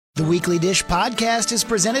The Weekly Dish podcast is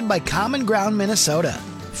presented by Common Ground Minnesota.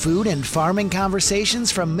 Food and farming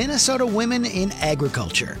conversations from Minnesota women in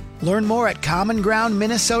agriculture. Learn more at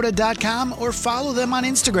commongroundminnesota.com or follow them on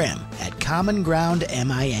Instagram at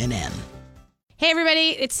commongroundminn. Hey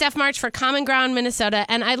everybody, it's Steph March for Common Ground Minnesota,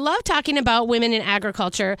 and I love talking about women in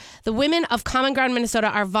agriculture. The women of Common Ground Minnesota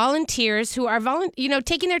are volunteers who are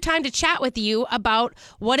taking their time to chat with you about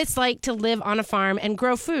what it's like to live on a farm and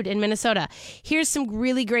grow food in Minnesota. Here's some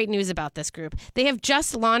really great news about this group. They have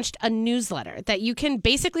just launched a newsletter that you can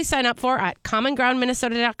basically sign up for at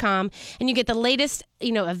commongroundminnesota.com, and you get the latest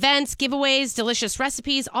events, giveaways, delicious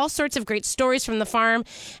recipes, all sorts of great stories from the farm.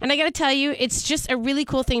 And I got to tell you, it's just a really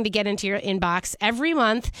cool thing to get into your inbox every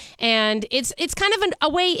month. And it's kind of a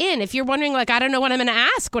way in. If you're wondering, I don't know what I'm going to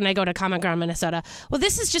ask when I go to Common Ground Minnesota. Well,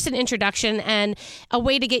 this is just an introduction and a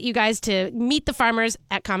way to get you guys to meet the farmers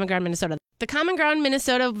at Common Ground Minnesota. The Common Ground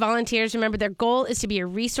Minnesota volunteers, remember, their goal is to be a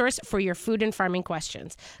resource for your food and farming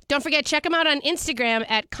questions. Don't forget, check them out on Instagram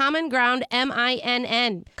at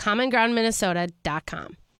commongroundminn,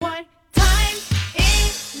 commongroundminnesota.com. What time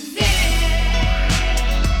is it?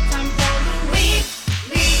 Time for the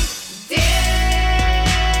weekly dish.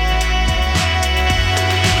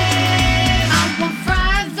 I want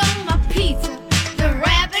fries on my pizza, the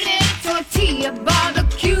rabbit and tortilla,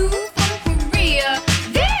 barbecue from Korea.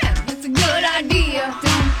 Damn, that's a good idea.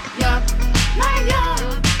 Don't yuck my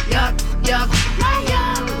yum, yuck yuck my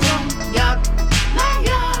yum, don't yuck my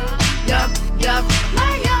yum, yuck yuck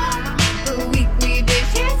my yum. The weekly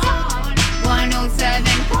dish is on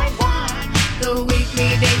 107.1. The weekly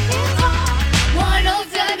dish is on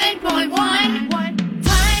 107.1. What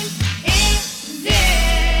time is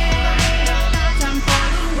it? Time for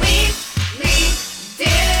the weekly dish.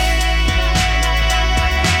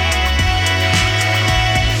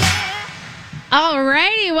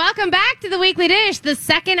 Alrighty, welcome back to the Weekly Dish, the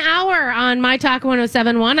second hour on My Talk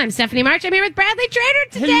 107.1. I'm Stephanie March. I'm here with Bradley Trader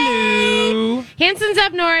today. Hello. Hanson's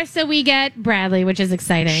up north, so we get Bradley, which is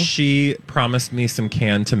exciting. She promised me some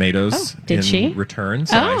canned tomatoes in return.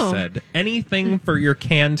 So I said, anything for your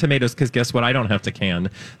canned tomatoes, because guess what? I don't have to can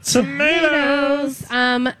tomatoes.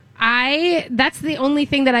 That's the only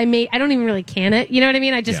thing that I made. I don't even really can it. You know what I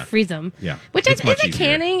mean? I just freeze them. Yeah. Which It's much isn't easier.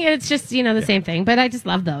 canning. It's just, the same thing. But I just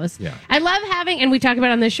love those. Yeah. I love having, and we talk about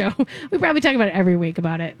it on this show, we probably talk about it every week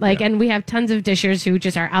about it. And we have tons of dishers who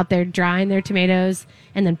just are out there drying their tomatoes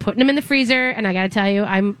and then putting them in the freezer. And I got to tell you,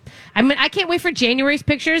 I can't wait for January's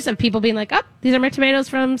pictures of people being like, oh, these are my tomatoes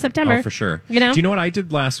from September. Oh, for sure. Do you know what I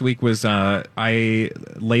did last week was I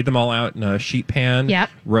laid them all out in a sheet pan,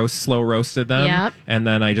 slow roasted them, and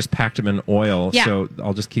then I just packed them in oil. Yeah. So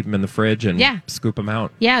I'll just keep them in the fridge and scoop them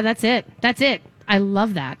out. Yeah, that's it. I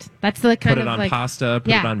love that. That's the kind Put it of on pasta,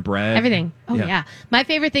 put it on bread. Everything. Oh, yeah. My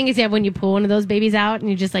favorite thing is when you pull one of those babies out and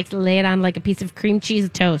you just lay it on like a piece of cream cheese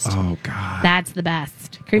toast. Oh, God. That's the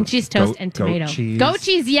best. Cream cheese toast and tomato. Goat cheese. Goat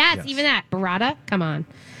cheese, yes. Even that. Burrata, come on.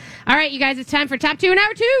 All right, you guys, it's time for Top 2 in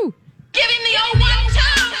Hour 2. Give him the old 1,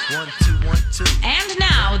 2. 1, 2, 1, 2. And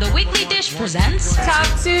now, the Weekly Dish presents Top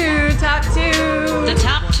 2. the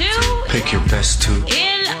top 2 Pick your best two.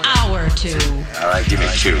 in Hour 2. All right, give me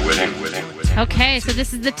 2 with it. Okay, so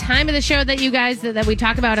this is the time of the show that you guys, that we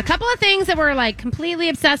talk about a couple of things that we're completely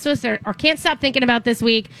obsessed with or can't stop thinking about this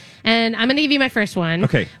week. And I'm going to give you my first one.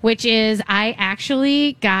 Okay. Which is I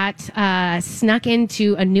actually got snuck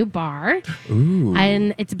into a new bar. Ooh.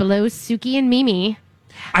 And it's below Suki and Mimi.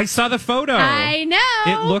 I saw the photo. I know.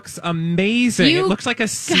 It looks amazing. You It looks like a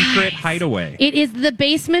secret hideaway. It is the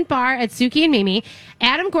basement bar at Suki and Mimi.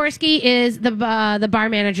 Adam Gorski is the bar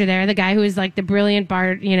manager there, the guy who is the brilliant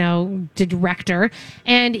bar, director.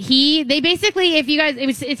 And they basically, if you guys,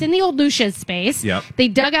 it's in the old Lucia's space. Yep. They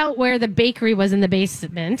dug out where the bakery was in the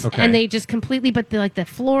basement. Okay. And they just completely, but the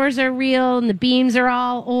floors are real and the beams are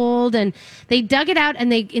all old. And they dug it out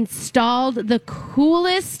and they installed the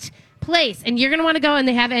coolest place, and you're going to want to go, and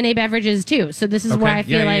they have NA beverages too. So this is where I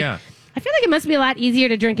feel I feel like it must be a lot easier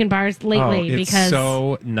to drink in bars lately it's because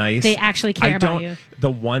so nice. they actually care about you.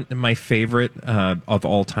 My favorite of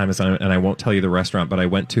all time is, and I won't tell you the restaurant, but I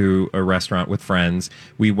went to a restaurant with friends.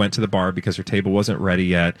 We went to the bar because her table wasn't ready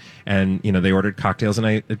yet, and they ordered cocktails, and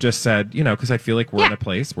I just said, because I feel like we're in a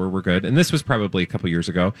place where we're good. And this was probably a couple years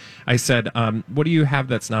ago. I said, what do you have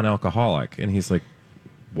that's non-alcoholic? And he's like,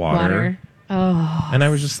 water. Oh. And I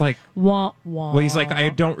was just like, Wah, wah. well, he's like, I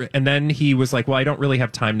don't, and then he was like, well, I don't really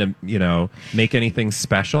have time to, make anything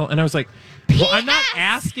special. And I was like, well, I'm not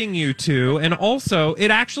asking you to. And also,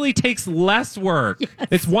 it actually takes less work. Yes.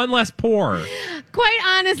 It's one less pour. Quite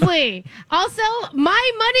honestly. Also,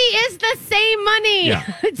 my money is the same money.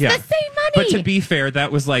 Yeah. It's the same money. But to be fair,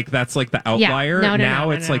 that's like the outlier. No, now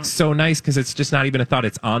no, it's like so nice because it's just not even a thought.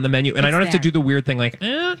 It's on the menu. And I don't have to do the weird thing like,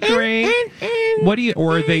 drink. What do you,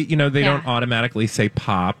 or they, they don't automatically say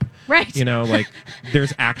pop. Right. Like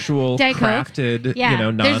there's actual Diet Coke. crafted, There's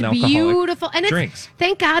non-alcoholic beautiful, and drinks.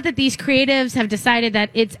 Thank God that these creatives have decided that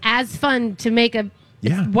it's as fun to make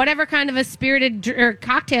whatever kind of a spirited or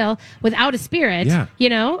cocktail without a spirit. Yeah.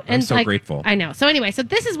 And I'm so grateful. I know. So anyway, so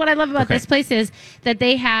this is what I love about this place is that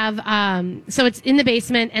they have. So it's in the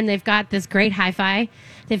basement, and they've got this great hi-fi.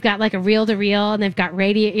 They've got like a reel-to-reel, and they've got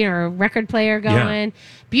radio, record player going. Yeah.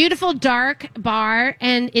 Beautiful dark bar,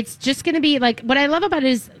 and it's just going to be like what I love about it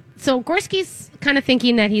is. So Gorski's kind of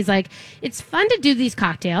thinking that he's like, it's fun to do these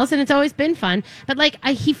cocktails, and it's always been fun. But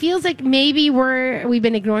he feels like maybe we've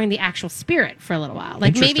been ignoring the actual spirit for a little while.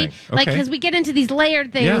 Like maybe, because we get into these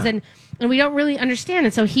layered things and we don't really understand.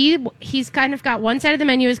 And so he's kind of got one side of the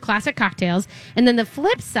menu is classic cocktails, and then the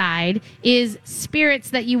flip side is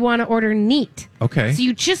spirits that you want to order neat. Okay. So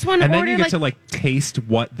you just want to order, and then you get to taste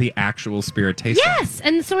what the actual spirit tastes like. Yes,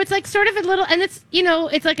 and so it's like sort of a little, and it's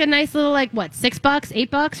it's like a nice little $6,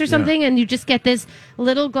 $8 or something, and you just get this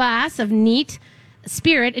little glass of neat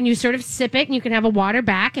spirit, and you sort of sip it, and you can have a water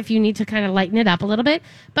back if you need to kind of lighten it up a little bit.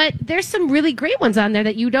 But there's some really great ones on there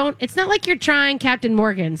that you don't. It's not like you're trying Captain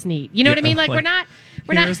Morgan's neat. You know what I mean? Like we're not.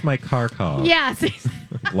 Here's my car call. Yes.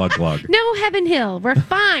 Glug glug. No Heaven Hill. We're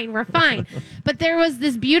fine. We're fine. But there was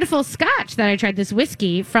this beautiful Scotch that I tried. This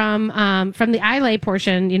whiskey from the Islay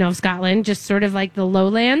portion, of Scotland, just sort of like the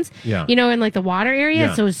lowlands. Yeah. In like the water area.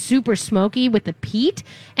 Yeah. So it was super smoky with the peat,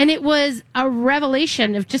 and it was a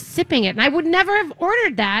revelation of just sipping it. And I would never have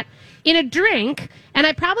ordered that in a drink, and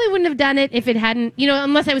I probably wouldn't have done it if it hadn't,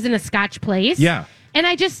 unless I was in a Scotch place. Yeah. And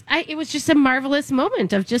it was just a marvelous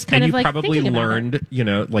moment of just kind and of like probably thinking about learned,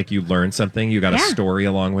 it. You learned something. You got a story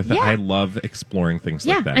along with it. Yeah. I love exploring things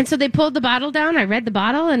like that. And so they pulled the bottle down. I read the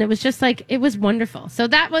bottle, and it was just like it was wonderful. So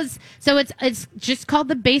it's just called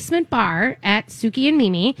the Basement Bar at Suki and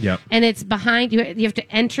Mimi. Yep. And it's behind you. You have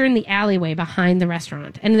to enter in the alleyway behind the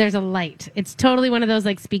restaurant, and there's a light. It's totally one of those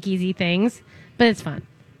like speakeasy things, but it's fun.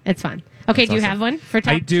 It's fun. Okay, do you have one for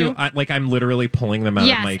top I do. two? I'm literally pulling them out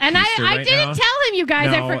of my and keister I right didn't now. tell him, you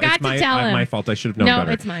guys. No, I forgot to tell him. My fault. I should have known better.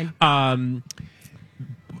 No, it's mine.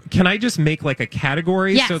 Can I just make like a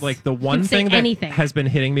category? Yes. So like the You one can say thing that anything. has been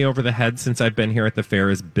hitting me over the head since I've been here at the fair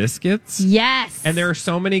is biscuits. Yes. And there are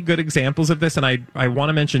so many good examples of this, and I want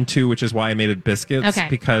to mention two, which is why I made it biscuits. Okay.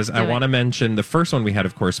 Because I want to mention the first one we had,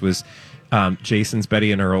 of course, was Jason's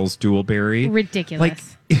Betty and Earl's Dual Berry.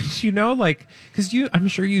 Ridiculous. Because I'm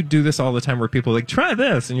sure you do this all the time where people are like, try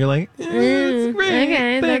this, and you're like, it's great,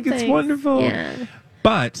 okay, thanks, it's wonderful. Yeah.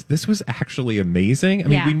 But this was actually amazing. I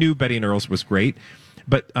mean, Yeah. we knew Betty and Earl's was great.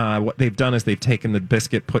 But what they've done is they've taken the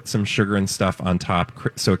biscuit, put some sugar and stuff on top,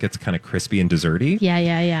 so it gets kind of crispy and desserty.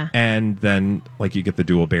 Yeah. And then, you get the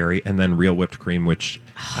dual berry, and then real whipped cream, which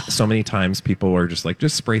so many times people are just like,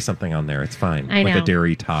 just spray something on there. It's fine. I know. Like a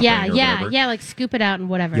dairy topping or whatever. Yeah, like scoop it out and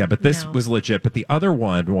whatever. Yeah, but this No. was legit. But the other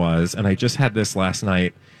one was, and I just had this last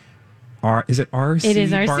night, is it RC? It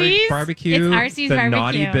is RC's? Barbecue? It's RC's the barbecue.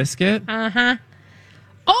 naughty biscuit? Uh-huh.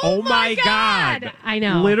 Oh my God. I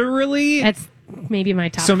know. Literally? That's maybe my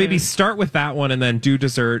top So maybe food. start with that one and then do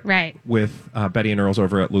dessert Right. with Betty and Earl's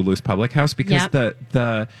over at Lulu's Public House, because Yep.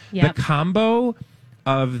 the Yep. combo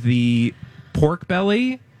of the pork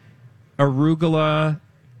belly, arugula,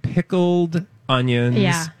 pickled onions.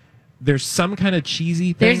 Yeah. There's some kind of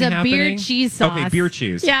cheesy thing There's a happening. beer cheese sauce. Okay, beer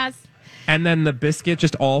cheese. Yes. And then the biscuit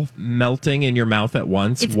just all melting in your mouth at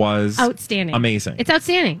once It's was outstanding. amazing. It's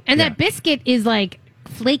outstanding. And Yeah. that biscuit is like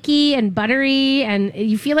flaky and buttery, and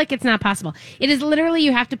you feel like it's not possible. It is literally,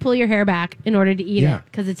 you have to pull your hair back in order to eat Yeah. it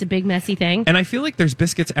because it's a big messy thing. And I feel like there's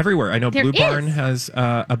biscuits everywhere. I know There Blue Barn is. has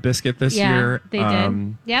a biscuit this yeah, year. they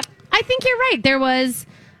did. Yep. I think you're right. There was,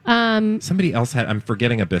 Somebody else had. I'm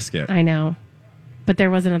forgetting a biscuit. I know, but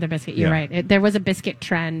there was another biscuit. You're Yeah. right. There was a biscuit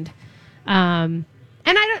trend. And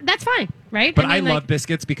that's fine, right? But I, mean, like, love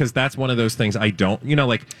biscuits because that's one of those things I don't.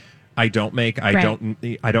 I don't make. I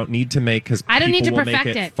don't need to make because I don't need to will make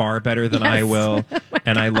perfect it. far better than I Yes. will,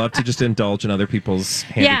 and I love to just indulge in other people's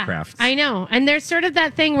handicrafts. Yeah, I know. And there's sort of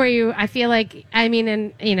that thing where I feel like, I mean,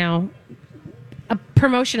 and a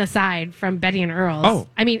promotion aside from Betty and Earl's. Oh.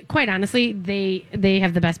 I mean, quite honestly, they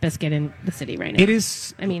have the best biscuit in the city right now. It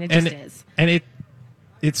is. I mean, it and just is. And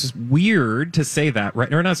it's weird to say that,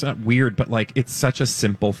 right? Or not, it's not weird, but like it's such a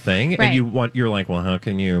simple thing, Right. and you're like, well, how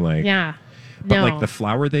can you like? Yeah. But No. like the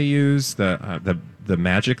flour they use, the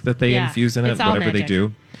magic that they Yeah, infuse in it, it's all whatever they magic.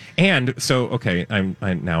 do, and so okay,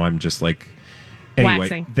 I'm just like. Anyway,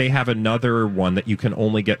 Waxing. they have another one that you can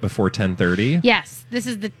only get before 10:30. Yes, this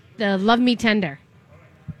is the Love Me Tender.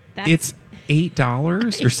 That's, It's $8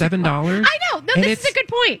 or $7. I know. No, And this is a good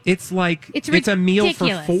point. It's like It's a meal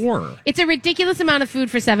ridiculous. for $4. It's a ridiculous amount of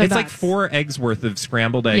food for $7. It's like 4 eggs worth of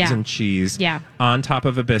scrambled eggs Yeah. and cheese Yeah. on top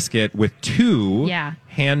of a biscuit with 2 Yeah.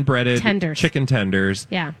 hand-breaded Tenders. chicken tenders.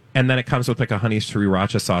 Yeah. And then it comes with like a honey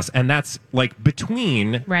sriracha sauce. And that's like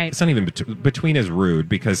between. Right. It's not even between is rude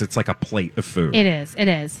because it's like a plate of food. It is. It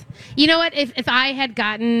is. You know what? If I had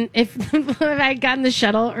gotten if I had gotten the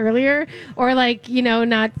shuttle earlier, or like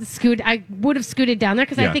not scoot, I would have scooted down there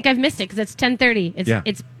because I Yeah. think I've missed it because it's 10:30.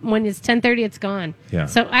 It's when it's 10:30, it's gone. Yeah.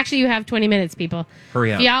 So actually, you have 20 minutes, people.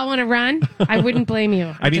 Hurry up. If y'all want to run, I wouldn't blame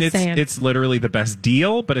you. I mean, just saying. it's literally the best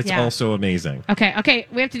deal, but it's Yeah. also amazing. Okay.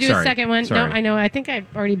 We have to do a Sorry. second one. Sorry. No, I know. I think I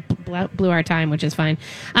already blew our time, which is fine.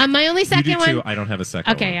 My only You second do one. too. I don't have a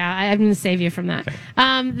second Okay, one. yeah, I'm going to save you from that.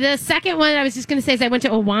 The second one I was just going to say is I went to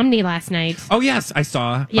Owamni last night. Oh, yes. I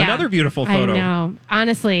saw Yeah. another beautiful photo. I know.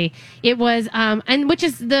 Honestly, it was, and which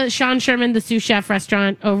is the Sean Sherman, the sous chef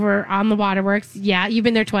restaurant over on the Waterworks. Yeah, you've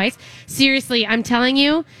been there twice. Seriously, I'm telling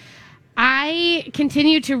you, I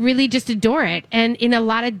continue to really just adore it, and in a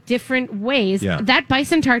lot of different ways. Yeah. That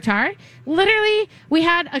bison tartare, literally, we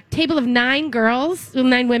had a table of 9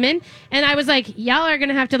 women, and I was like, y'all are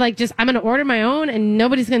gonna have to I'm gonna order my own, and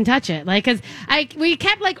nobody's gonna touch it, because we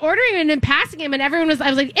kept ordering and then passing him, and I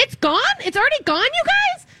was like, it's gone, it's already gone, you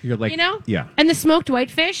guys. You're like, yeah. And the smoked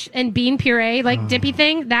whitefish and bean puree, dippy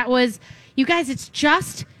thing, that was, you guys, it's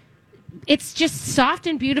just soft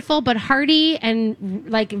and beautiful, but hearty and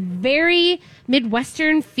very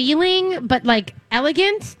Midwestern feeling, but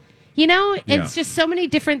elegant. It's just so many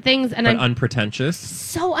different things, and But I'm unpretentious.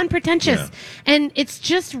 so unpretentious, Yeah. and it's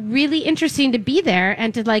just really interesting to be there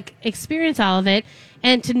and to experience all of it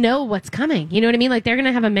and to know what's coming. You know what I mean? They're going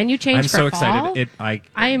to have a menu change. I'm for so fall. excited.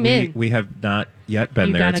 I am in. We have not yet been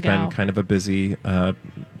You there. gotta It's been go. kind of a busy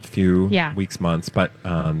few weeks, months, but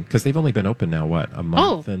because they've only been open now, a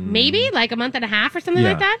month? Oh, and maybe a month and a half or something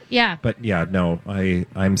like that. Yeah. But yeah, no,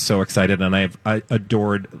 I'm so excited, and I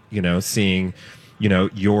adored seeing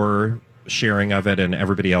your sharing of it and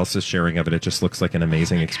everybody else's sharing of it. It just looks like an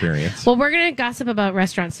amazing experience. Well, we're going to gossip about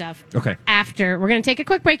restaurant stuff. Okay. After. We're going to take a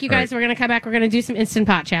quick break, you All guys. right. We're going to come back. We're going to do some Instant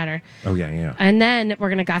Pot chatter. Oh yeah. And then we're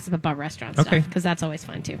going to gossip about restaurant stuff. Okay. Because that's always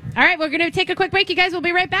fun, too. All right. We're going to take a quick break, you guys. We'll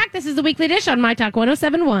be right back. This is the Weekly Dish on My Talk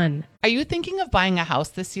 1071. Are you thinking of buying a house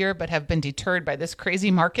this year but have been deterred by this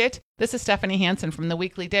crazy market? This is Stephanie Hansen from The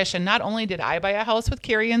Weekly Dish, and not only did I buy a house with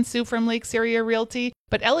Carrie and Sue from Lakes Area Realty,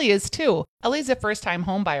 but Ellie is too. Ellie's a first-time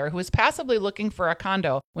home buyer who was passively looking for a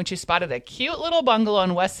condo when she spotted a cute little bungalow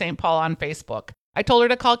in West St. Paul on Facebook. I told her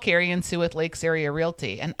to call Carrie and Sue at Lakes Area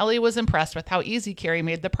Realty, and Ellie was impressed with how easy Carrie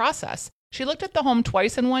made the process. She looked at the home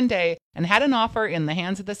twice in one day and had an offer in the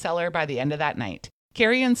hands of the seller by the end of that night.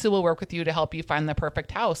 Carrie and Sue will work with you to help you find the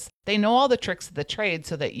perfect house. They know all the tricks of the trade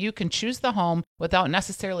so that you can choose the home without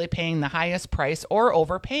necessarily paying the highest price or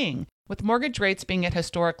overpaying. With mortgage rates being at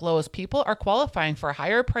historic lows, people are qualifying for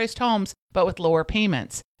higher priced homes, but with lower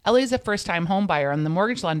payments. Ellie's a first-time home buyer, and the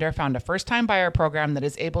mortgage lender found a first-time buyer program that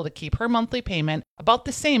is able to keep her monthly payment about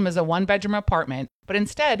the same as a one-bedroom apartment, but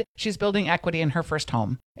instead, she's building equity in her first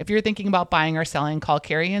home. If you're thinking about buying or selling, call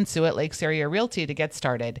Carrie and Sue at Lakes Area Realty to get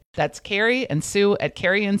started. That's Carrie and Sue at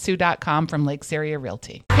carrieandsue.com from Lakes Area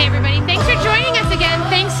Realty. Hey, everybody. Thanks for joining us again.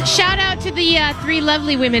 Thanks. Shout out to the 3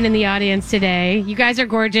 lovely women in the audience today. You guys are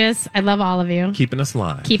gorgeous. I love all of you. Keeping us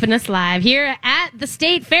live. Keeping us live here at the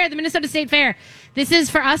State Fair, the Minnesota State Fair. This is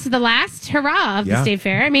for us the last hurrah of the State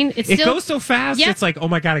Fair. I mean, it goes so fast. Yep. It's like, oh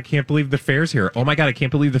my God, I can't believe the fair's here. Oh my God, I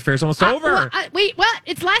can't believe the fair's almost over. Wait, what?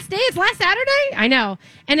 It's last day? It's last Saturday? I know.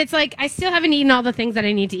 And it's like, I still haven't eaten all the things that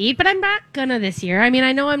I need to eat, but I'm not gonna this year. I mean,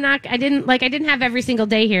 I know I'm not, I didn't have every single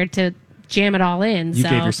day here to jam it all in. You so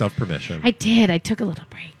gave yourself permission. I did. I took a little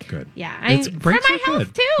break. Good. Yeah. For breaks my are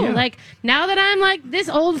health, good. too. Yeah. Now that I'm this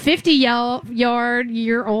old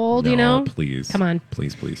 50-year old, No, please. Come on.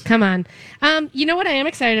 Please. Come on. You know what I am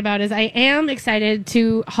excited about is I am excited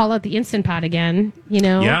to haul out the Instant Pot again,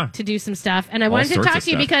 to do some stuff. And I wanted to sorts talk of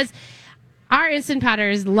to you stuff. because our Instant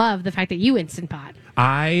Potters love the fact that you Instant Pot.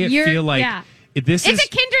 I feel like this is It's a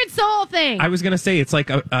kindred soul thing. I was going to say it's like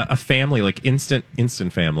a family, like instant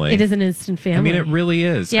family. It is an instant family. I mean, it really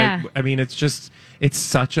is. Yeah. I mean, it's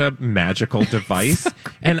such a magical device.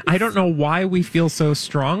 And I don't know why we feel so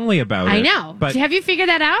strongly about it. I know. But Have you figured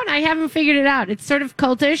that out? I haven't figured it out. It's sort of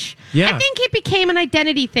cultish. Yeah. I think it became an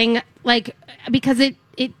identity thing, like, because it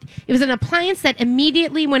was an appliance that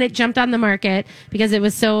immediately when it jumped on the market, because it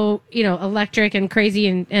was so, electric and crazy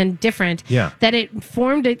and different, Yeah. that it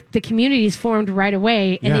formed, the communities formed right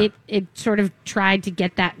away. And Yeah. it sort of tried to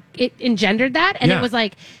get that, it engendered that. And Yeah. it was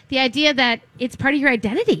like the idea that it's part of your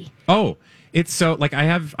identity. Oh, it's so like I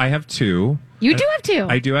have two. You do have two.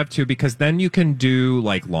 I do have two because then you can do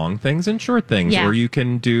like long things and short things, Yeah. or you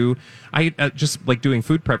can do. I just like doing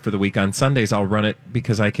food prep for the week on Sundays. I'll run it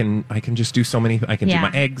because I can just do so many. I can Yeah.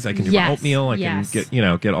 do my eggs. I can do my Yes. oatmeal. I Yes.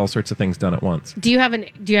 can get all sorts of things done at once. Do you have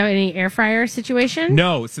any air fryer situation?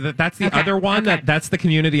 No, so that's the Okay, other one. okay. That's the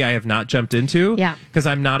community I have not jumped into. Yeah. because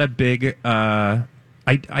I'm not a big. I'm.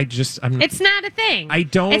 It's not a thing. I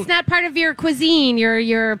don't- It's not part of your cuisine,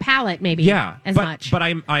 your palate, maybe. Yeah, as but, much. But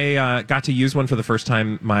I got to use one for the first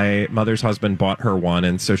time. My mother's husband bought her one,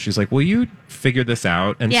 and so she's like, "Will you figure this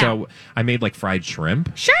out?" And Yeah. so I made like fried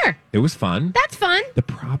shrimp. Sure, It was fun. that's fun. The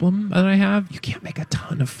problem that I have, you can't make a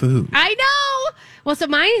ton of food. I know. Well, so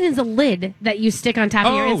mine is a lid that you stick on top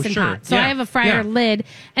of your Oh, Instant sure. Pot. So Yeah. I have a fryer Yeah. lid,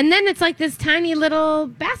 and then it's like this tiny little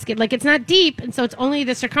basket. Like it's not deep, and so it's only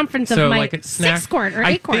the circumference So of my like a snack 6 quart or 8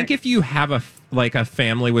 I quart. think if you have a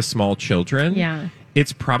family with small children, Yeah.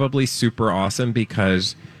 it's probably super awesome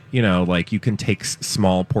because like you can take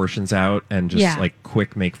small portions out and just Yeah. like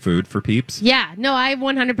quick make food for peeps. Yeah, no, I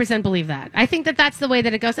 100% believe that. I think that that's the way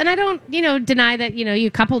that it goes. And I don't, deny that,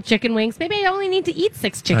 you couple chicken wings. Maybe I only need to eat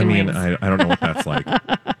 6 chicken I mean, wings. I don't know what that's like.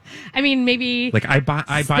 I mean, maybe Like I buy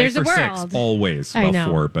There's a for 6 world. always. I Well, know.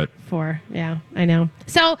 4, but 4. Yeah, I know.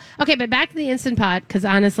 So, okay, but back to the Instant Pot, because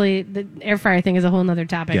honestly, the air fryer thing is a whole nother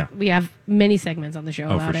topic. Yeah. We have many segments on the show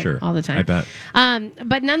Oh, about for it sure. all the time. I bet.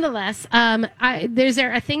 But nonetheless, is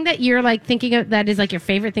there a thing that you're like thinking of that is like your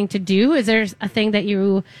favorite thing to do? Is there a thing that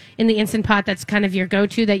you in the Instant Pot that's kind of your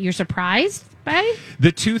go-to that you're surprised by?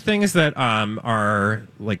 the two things that are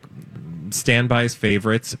like standby's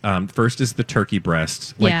favorites. First is the turkey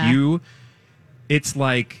breast. Like Yeah. it's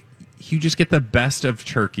like you just get the best of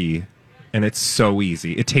turkey. And it's so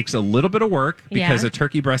easy. It takes a little bit of work because Yeah. a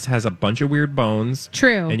turkey breast has a bunch of weird bones.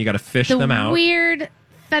 True. And you got to fish The them out. weird,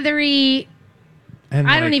 feathery. And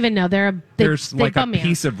I don't like, even know. There's they like a bum me out.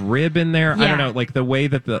 piece of rib in there. I Yeah. don't know. Like the way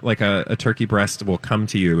that a turkey breast will come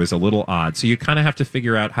to you is a little odd. So you kind of have to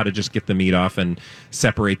figure out how to just get the meat off and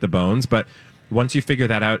separate the bones. But once you figure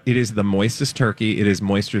that out, it is the moistest turkey. It is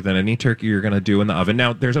moister than any turkey you're going to do in the oven.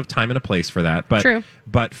 Now, there's a time and a place for that. But, True.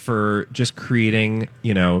 But for just creating,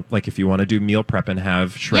 like if you want to do meal prep and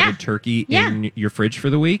have shredded Yeah. turkey Yeah. in your fridge for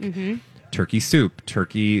the week, turkey soup,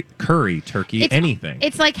 turkey curry, turkey anything.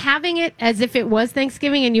 It's like having it as if it was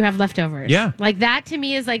Thanksgiving and you have leftovers. Yeah. Like that to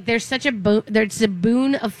me is like there's such a there's a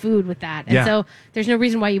boon of food with that. And Yeah. so there's no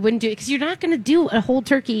reason why you wouldn't do it because you're not going to do a whole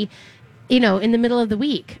turkey, in the middle of the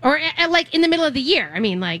week or like in the middle of the year. I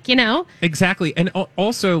mean, like, Exactly. And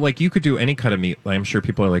also like you could do any cut of meat. I'm sure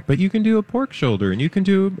people are like, but you can do a pork shoulder and you can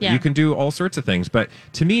do all sorts of things. But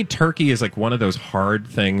to me, turkey is like one of those hard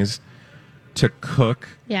things to cook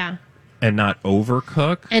Yeah. and not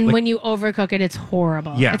overcook. And Like, when you overcook it, it's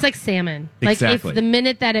horrible. Yeah. It's like salmon. Like Exactly. if the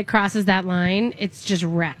minute that it crosses that line, it's just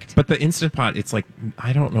wrecked. but the Instant Pot, it's like,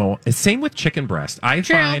 I don't know. It's same with chicken breast. I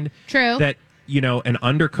True. find True. that an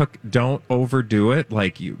undercook, don't overdo it.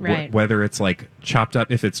 Like Right. whether it's like chopped up,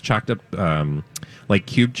 if it's chopped up, like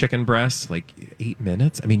cube chicken breast, like 8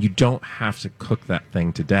 minutes. I mean, you don't have to cook that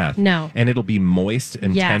thing to death. No. And it'll be moist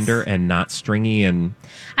and Yes. tender and not stringy. And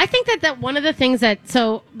I think that one of the things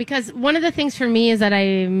because one of the things for me is that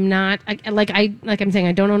I'm not like I'm saying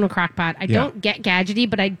I don't own a crock pot. I Yeah. don't get gadgety,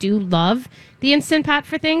 but I do love the Instant Pot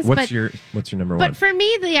for things. what's your number one? But for me,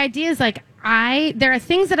 the idea is like there are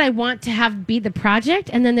things that I want to have be the project,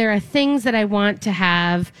 and then there are things that I want to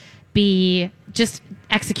have be just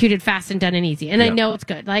executed fast and done and easy. And I Yeah. know it's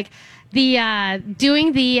good. Like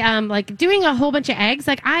doing a whole bunch of eggs.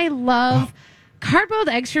 Like I love hard-boiled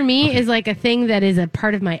eggs for me is like a thing that is a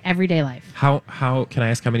part of my everyday life. How can I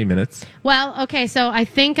ask how many minutes? Well, okay, so I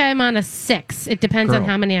think I'm on a 6. It depends on Girl.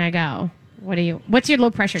 how many I go. What's your low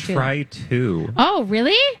pressure too? Try 2. Oh,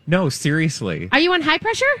 really? No, seriously. Are you on high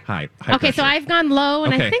pressure? High Okay, so pressure. I've gone low,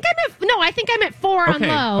 and Okay. I think I'm at 4 on Okay,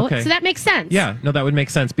 low. okay. So that makes sense. Yeah, no, that would make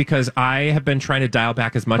sense because I have been trying to dial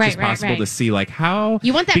back as much Right, as possible right. to see like how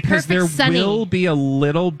You want that because perfect there sunny. will be a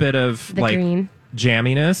little bit of The like green.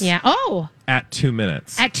 jamminess Yeah. Oh, at 2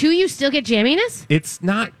 minutes. at 2 you still get jamminess? It's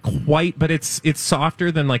not quite, but it's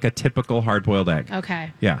softer than like a typical hard-boiled egg.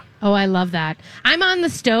 Okay. Yeah. Oh, I love that. I'm on the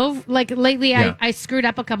stove. Like lately, Yeah. I screwed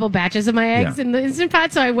up a couple batches of my eggs Yeah. in the Instant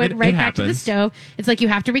Pot, so I went It right back to the happens. stove. It's like you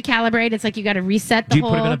have to recalibrate. It's like you got to reset the Do you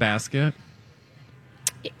whole put them in a basket?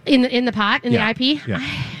 in the pot in Yeah. the IP. Yeah.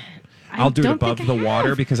 I I'll do it don't above think I the water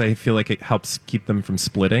have. because I feel like it helps keep them from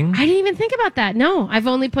splitting. I didn't even think about that. No, I've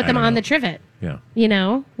only put I them don't on know. the trivet. Yeah. You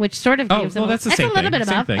know, which sort of Oh, gives well, them. that's the That's same a little thing. bit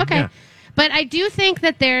Same above. thing, Okay. yeah. But I do think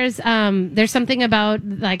that there's something about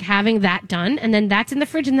like having that done, and then that's in the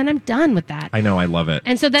fridge, and then I'm done with that. I know. I love it.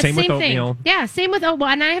 And so that's same same with oatmeal. thing. Yeah, same with oatmeal.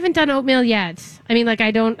 And I haven't done oatmeal yet. I mean, like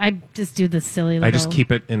I just do the silly little. I just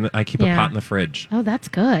keep it I keep a Yeah. pot in the fridge. Oh, that's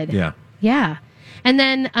good. Yeah. Yeah. And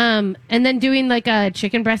then doing like a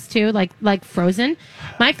chicken breast too, like frozen.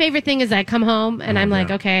 My favorite thing is I come home and I'm like,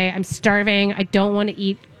 yeah. okay, I'm starving. I don't want to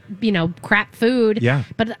eat, crap food. Yeah.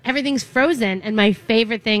 But everything's frozen. And my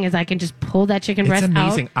favorite thing is I can just pull that chicken It's breast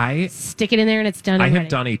amazing. out, stick it in there, and it's done. I and have ready.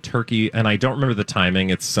 done a turkey, and I don't remember the timing.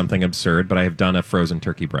 It's something absurd, but I have done a frozen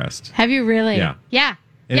turkey breast. Have you really? Yeah. Yeah.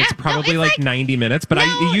 And yeah. it's probably No, like 90 minutes, but it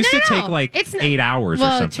used to take like It's 8 hours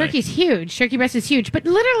well, or something. turkey's huge. Turkey breast is huge. But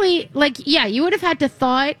literally, you would have had to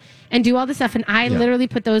thaw it and do all this stuff. And I literally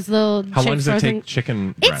put those little How long does it frozen- take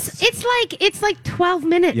chicken breast? It's like 12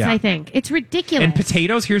 minutes, Yeah. I think. It's ridiculous. And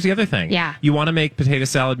potatoes, here's the other thing. Yeah. You want to make potato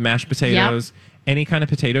salad, mashed potatoes, any kind of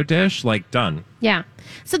potato dish, like done. Yeah.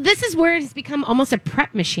 So this is where it's become almost a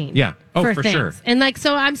prep machine. Yeah. Oh, for things. sure. And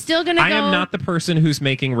so I'm still going to go. I am not the person who's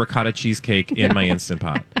making ricotta cheesecake in my Instant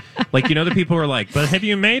Pot. Like, the people who are like, but have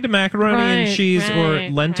you made a macaroni and Right, cheese or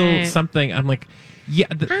right, lentil right. something? I'm like, yeah,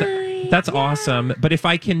 that's awesome. But if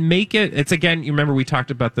I can make it, it's again, you remember we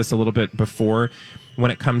talked about this a little bit before when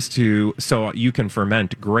it comes to, so you can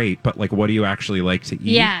ferment, great, but like, what do you actually like to eat?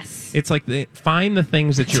 Yes. It's like, find the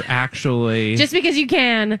things that you're actually... Just because you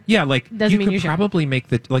can. Yeah, like Doesn't you mean could you should. probably make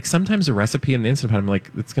sometimes a recipe in the Instant Pot, I'm like,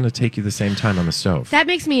 it's going to take you the same time on the stove. That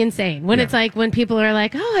makes me insane. When Yeah. it's like when people are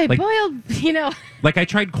like, oh, I Like- boiled, Like I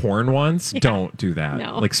tried corn once. Don't do that.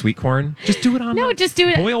 No. Like sweet corn. Just do it on. No, just do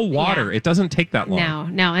it- Boil water. Yeah. It doesn't take that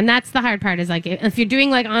long. No, and that's the hard part. Is like if you're doing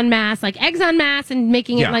like en masse, like eggs en masse, and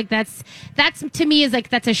making it Yeah. like that's to me is like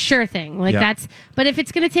that's a sure thing. Like Yeah. but if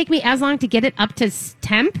it's going to take me as long to get it up to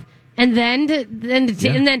temp, and then and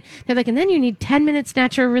then they're like, and then you need 10 minutes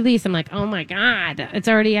natural release. I'm like, oh my god, it's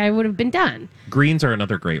already. I would have been done. Greens are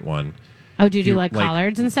another great one. Oh, do you do You, like like-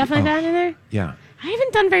 collards and stuff like oh. that in there? Yeah. I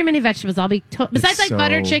haven't done very many vegetables. I'll be besides like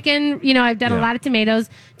butter so- chicken. I've done a Yeah. lot of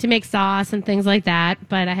tomatoes to make sauce and things like that.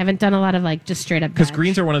 But I haven't done a lot of like just straight up. Because veg.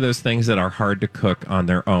 greens are one of those things that are hard to cook on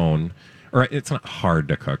their own. Or it's not hard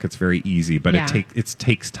to cook. It's very easy, but Yeah. it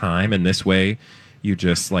takes time. And this way, you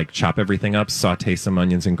just like chop everything up, saute some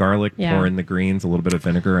onions and garlic, Yeah. pour in the greens, a little bit of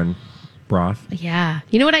vinegar and broth. Yeah.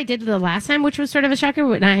 You know what I did the last time, which was sort of a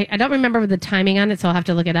shocker? And I don't remember the timing on it, so I'll have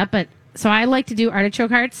to look it up. But so I like to do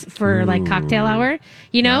artichoke hearts for like cocktail hour,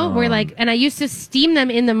 where like, and I used to steam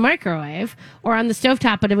them in the microwave or on the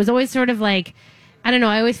stovetop, but it was always sort of like, I don't know.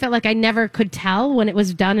 I always felt like I never could tell when it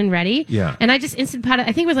was done and ready. Yeah. And I just Instant Pot it.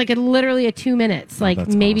 I think it was like literally a 2 minutes, like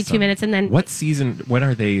That's maybe awesome. 2 minutes. And then What season? When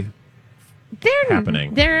are they? they're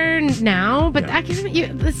happening? They're now, but Yeah. I guess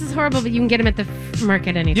this is horrible, but you can get them at the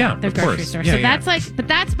market anytime. Yeah, the of grocery course. store. Yeah, So yeah. that's like, but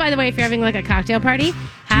that's by the way, if you're having like a cocktail party,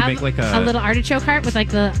 have make like a a- little artichoke heart with like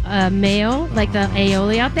the mayo, like the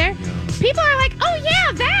aioli out there. People are like, oh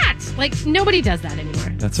yeah, that. Like nobody does that anymore,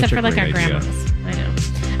 That's except such a for like our great idea. grandmas. I know.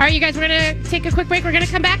 All right, you guys, we're gonna take a quick break. We're gonna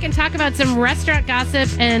come back and talk about some restaurant gossip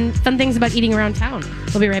and fun things about eating around town.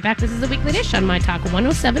 We'll be right back. This is the Weekly Dish on My Talk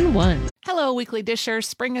 107.1. Hello, Weekly Dishers.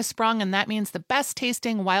 Spring is sprung, and that means the best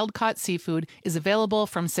tasting wild-caught seafood is available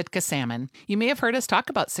from Sitka Salmon. You may have heard us talk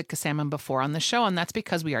about Sitka Salmon before on the show, and that's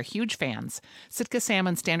because we are huge fans. Sitka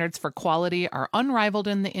Salmon standards for quality are unrivaled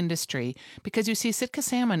in the industry because you see, Sitka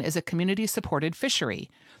Salmon is a community-supported fishery.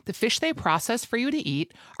 The fish they process for you to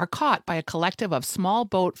eat are caught by a collective of small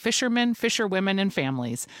boat fishermen, fisherwomen, and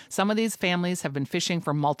families. Some of these families have been fishing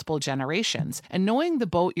for multiple generations, and knowing the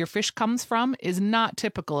boat your fish comes from is not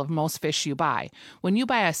typical of most fish you buy. When you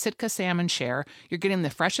buy a Sitka Salmon share, you're getting the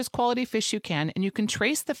freshest quality fish you can, and you can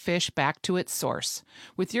trace the fish back to its source.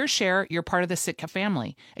 With your share, you're part of the Sitka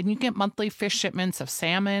family, and you get monthly fish shipments of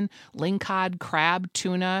salmon, lingcod, crab,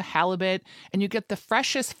 tuna, halibut, and you get the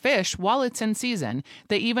freshest fish while it's in season.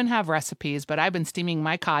 They even have recipes, but I've been steaming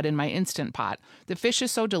my cod in my Instant Pot. The fish is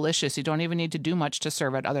so delicious, you don't even need to do much to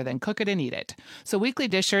serve it other than cook it and eat it. So Weekly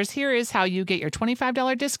Dishers, here is how you get your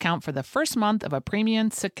 $25 discount for the first month of a premium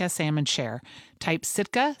Sitka salmon share. Type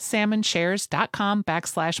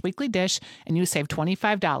sitkasalmonshares.com/weekly dish and you save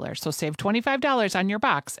 $25. So save $25 on your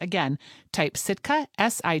box. Again, type Sitka,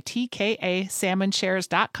 SITKA,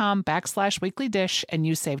 salmonshares.com/weekly dish and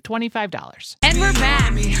you save $25. And we're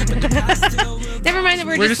back. Never mind that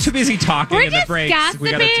We're just too busy talking we're in the just breaks. We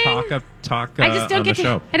got to gossiping. talk I just don't on get the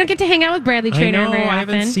show. I don't get to hang out with Bradley I Traynor know, very often. I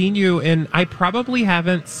haven't seen you, and I probably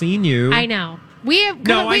haven't seen you. I know.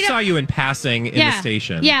 I saw you in passing in the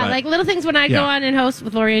station. Yeah, but- like little things when I go on and host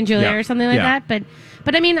with Lori and Julia Yeah. or something like Yeah. that.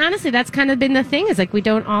 But I mean, honestly, that's kind of been the thing is like we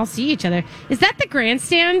don't all see each other. Is that the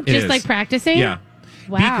grandstand It just is. like practicing? Yeah.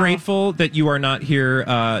 Wow. Be grateful that you are not here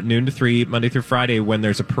noon to 3, Monday through Friday, when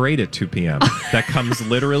there's a parade at 2 p.m. that comes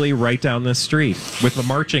literally right down the street with a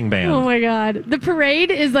marching band. Oh my God. The parade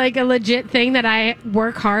is like a legit thing that I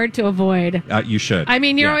work hard to avoid. You should. I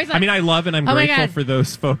mean, you're always like- I mean, I love and I'm Oh my grateful God. for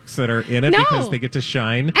those folks that are in it No. because they get to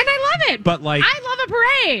shine. And I love it. But, like- I love a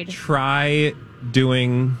parade. Try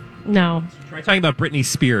No. talking about Britney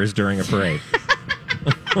Spears during a parade.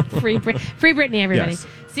 Free Britney, everybody. Yes.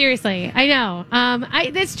 Seriously, I know.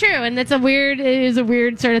 That's true, and it is a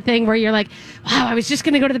weird sort of thing where you're like, wow, I was just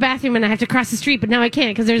going to go to the bathroom and I have to cross the street, but now I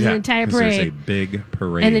can't because there's an entire 'cause There's a parade. big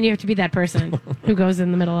parade. And then you have to be that person who goes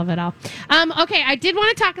in the middle of it all. Okay, I did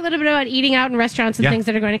want to talk a little bit about eating out in restaurants and Yeah. things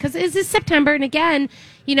that are going on because this is September, and again,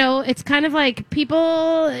 it's kind of like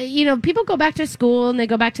people go back to school and they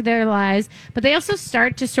go back to their lives, but they also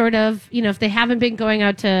start to sort of, if they haven't been going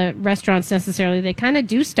out to restaurants necessarily, they kind of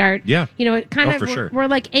do start. Yeah. It kind Oh, of for sure. we're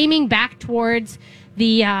like aiming back towards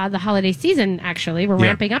the holiday season. Actually, we're Yeah.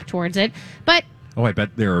 ramping up towards it, but. Oh, I bet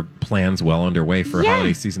there are plans well underway for a Yeah.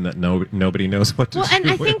 holiday season that nobody knows what to Well, do and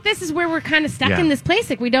I with. think this is where we're kind of stuck Yeah. in this place.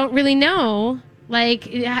 Like, we don't really know. Like,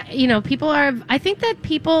 people are. I think that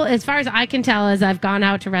people, as far as I can tell, as I've gone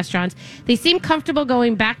out to restaurants, they seem comfortable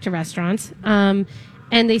going back to restaurants.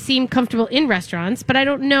 And they seem comfortable in restaurants, but I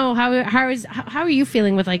don't know how are you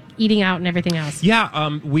feeling with like eating out and everything else? Yeah,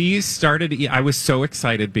 we started. I was so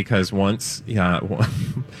excited because once,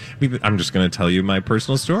 I'm just going to tell you my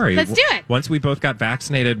personal story. Let's do it. Once we both got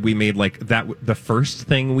vaccinated, we made like that. The first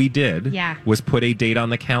thing we did Yeah. was put a date on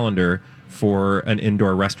the calendar for an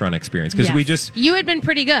indoor restaurant experience because we Yes. just You had been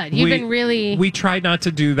pretty good. You've been really. We tried not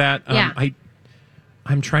to do that. Yeah.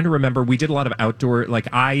 I'm trying to remember. We did a lot of outdoor,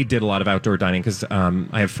 I did a lot of outdoor dining because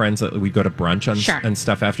I have friends that we go to brunch Sure. and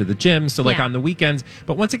stuff after the gym. So Yeah. on the weekends,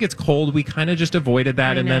 but once it gets cold, we kind of just avoided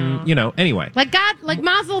that. I And know. then, anyway. like God, like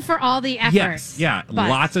Mazel for all the efforts. Yes. Yeah. But-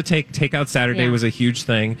 Lots of takeout Saturday Yeah. was a huge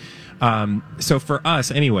thing. So for us,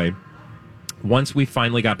 anyway, once we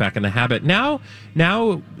finally got back in the habit, now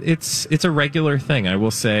it's a regular thing. I will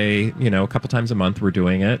say, a couple times a month we're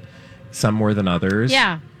doing it. Some more than others.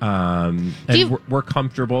 Yeah. And we're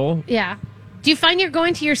comfortable. Yeah. Do you find you're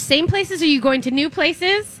going to your same places or are you going to new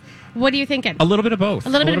places? What are you thinking? A little bit of both. A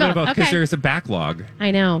little bit of both. Because Okay. there's a backlog.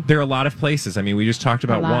 I know. There are a lot of places. I mean, we just talked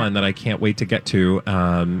about A lot. one that I can't wait to get to.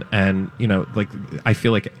 And, I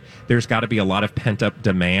feel like there's got to be a lot of pent up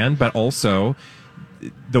demand, but also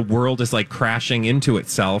the world is like crashing into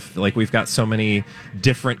itself. Like we've got so many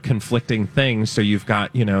different conflicting things. So you've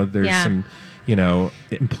got, there's Yeah. some,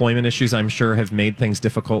 employment issues I'm sure have made things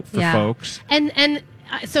difficult for folks. And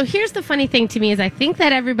so here's the funny thing to me is I think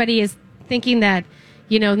that everybody is thinking that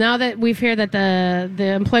now that we've heard that the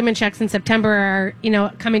employment checks in September are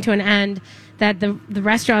coming to an end, that the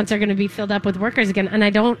restaurants are going to be filled up with workers again, and I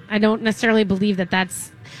don't necessarily believe that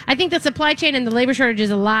that's. I think the supply chain and the labor shortage is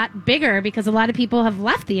a lot bigger because a lot of people have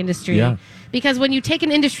left the industry. Yeah. Because when you take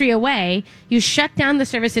an industry away, you shut down the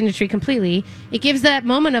service industry completely. It gives that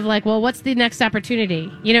moment of like, well, what's the next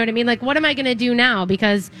opportunity? You know what I mean? Like, what am I going to do now?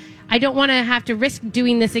 Because I don't want to have to risk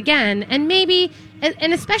doing this again. And maybe,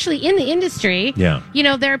 and especially in the industry, Yeah.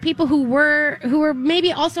 there are people who were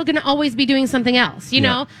maybe also going to always be doing something else. You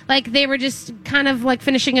know, like they were just kind of like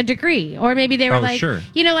finishing a degree, or maybe they were Oh, like, sure.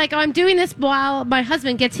 like, oh, I'm doing this while my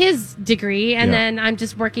husband gets his degree, and Yeah. then I'm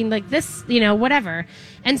just working like this, whatever.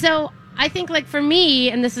 And so I think, like, for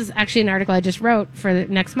me, and this is actually an article I just wrote for the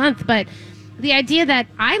next month, but the idea that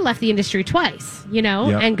I left the industry twice,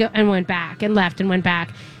 and went back and left and went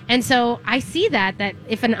back. And so I see that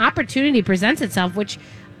if an opportunity presents itself, which,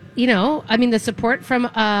 the support from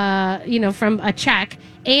a check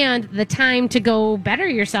and the time to go better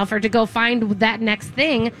yourself or to go find that next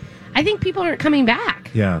thing, I think people aren't coming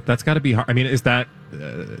back. Yeah, that's got to be hard. I mean, is that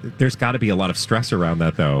there's got to be a lot of stress around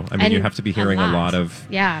that, though. I mean, And you have to be hearing a lot of,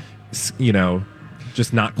 Yeah.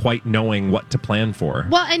 just not quite knowing what to plan for.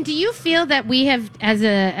 Well, and do you feel that we have, as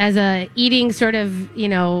a eating sort of,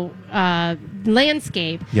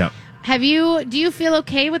 landscape? Yeah. Do you feel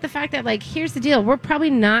okay with the fact that, like, here's the deal, we're probably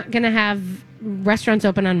not going to have restaurants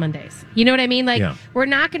open on Mondays. You know what I mean? Like, Yeah. we're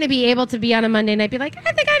not going to be able to be on a Monday night, be like,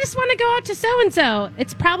 I think I just want to go out to so-and-so.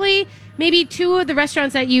 It's probably maybe 2 of the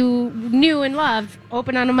restaurants that you knew and loved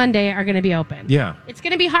open on a Monday are going to be open. Yeah. It's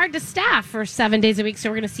going to be hard to staff for 7 days a week,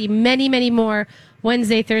 so we're going to see many, many more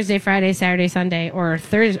Wednesday, Thursday, Friday, Saturday, Sunday, or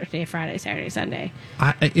Thursday, Friday, Saturday, Sunday.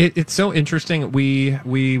 It's so interesting.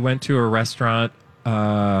 We went to a restaurant,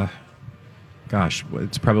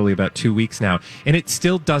 it's probably about 2 weeks now, and it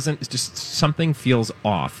still doesn't, just something feels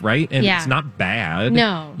off, right? And Yeah. it's not bad.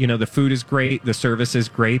 No. The food is great, the service is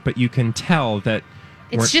great, but you can tell that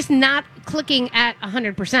It's just not clicking at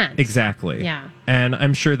 100%. Exactly. Yeah. And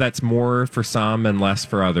I'm sure that's more for some and less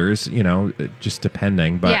for others, just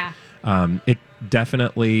depending. But it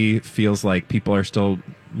definitely feels like people are still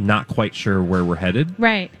not quite sure where we're headed.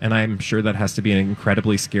 Right. And I'm sure that has to be an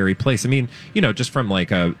incredibly scary place. I mean, just from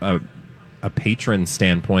like a patron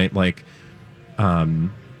standpoint, like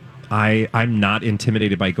I'm not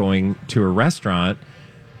intimidated by going to a restaurant.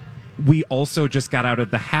 We also just got out of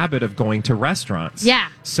the habit of going to restaurants. Yeah.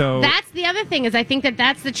 So that's the other thing, is I think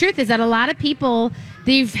that's the truth, is that a lot of people,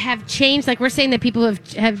 have changed, like we're saying that people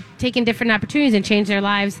have taken different opportunities and changed their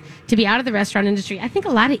lives to be out of the restaurant industry. I think a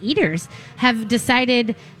lot of eaters have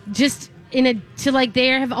decided just they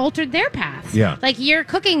have altered their paths. Yeah. Like, you're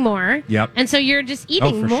cooking more. Yep. And so you're just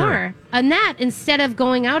eating for more sure. on that instead of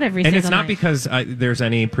going out every and single it's not night. because there's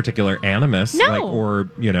any particular animus, No. or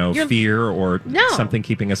fear or No. something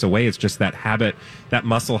keeping us away. It's just that habit, that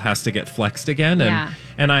muscle has to get flexed again. And Yeah.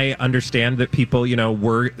 and I understand that people,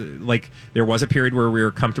 were like, there was a period where we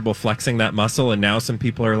were comfortable flexing that muscle, and now some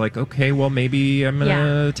people are like, okay, well, maybe I'm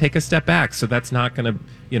gonna take a step back. So that's not gonna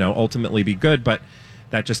ultimately be good, but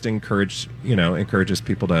that just encourages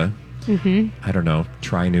people to, I don't know,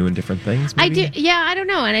 try new and different things. Maybe? I do, yeah, I don't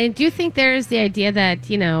know, and I do think there's the idea that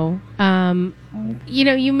you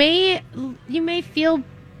may feel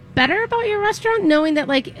better about your restaurant knowing that,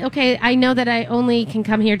 like, okay, I know that I only can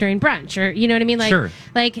come here during brunch, or you know what I mean, like, Sure.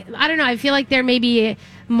 like I don't know, I feel like there may be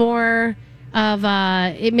more of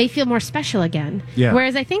it may feel more special again. Yeah.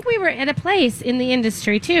 Whereas I think we were at a place in the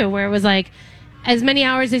industry too where it was like, as many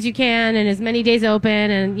hours as you can and as many days open,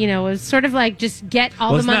 and it was sort of like, just get all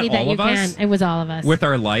the Wasn't money that all you of us? can. It was all of us With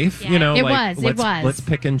our life, Yeah, it like, was, it was. let's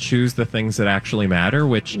pick and choose the things that actually matter,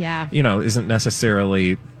 which Yeah. Isn't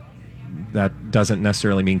necessarily, that doesn't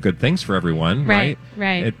necessarily mean good things for everyone, Right,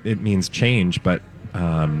 right? right. It means change, but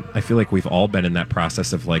I feel like we've all been in that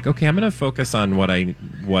process of like, okay, I'm going to focus on what I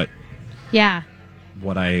Yeah.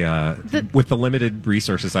 with the limited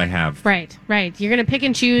resources I have. Right. You're going to pick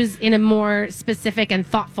and choose in a more specific and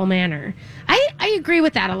thoughtful manner. I agree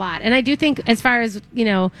with that a lot. And I do think, as far as,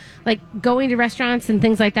 like going to restaurants and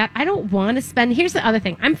things like that, I don't want to spend. Here's the other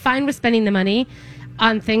thing. I'm fine with spending the money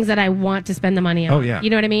on things that I want to spend the money on. Oh, yeah. You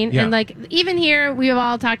know what I mean? Yeah. And like, even here, we've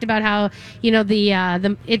all talked about how,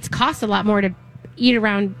 the it's cost a lot more to eat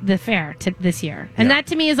around the fair this year. And Yeah. that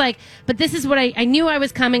to me is like, but this is what I knew I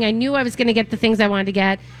was coming. I knew I was going to get the things I wanted to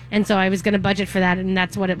get. And so I was going to budget for that. And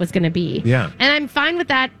that's what it was going to be. Yeah. And I'm fine with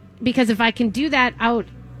that, because if I can do that out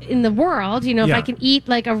in the world, if Yeah. I can eat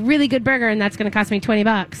like a really good burger and that's going to cost me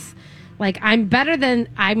 $20, like, I'm better than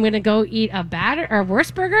I'm going to go eat a bad or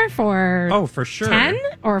worse burger for For sure. 10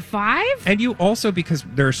 or 5. And you also, because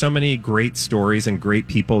there are so many great stories and great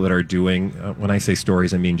people that are doing, when I say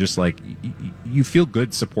stories, I mean just like you feel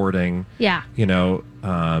good supporting, Yeah.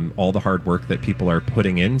 all the hard work that people are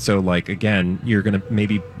putting in. So, like, again, you're going to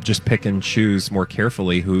maybe just pick and choose more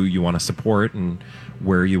carefully who you want to support and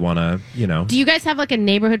where you want to, Do you guys have like a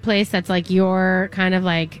neighborhood place that's like your kind of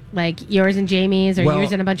like yours and Jamie's, or Well,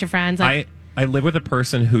 yours and a bunch of friends? Like, I live with a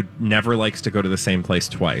person who never likes to go to the same place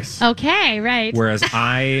twice. okay, right. Whereas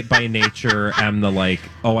I, by nature, am the like,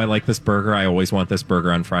 oh, I like this burger. I always want this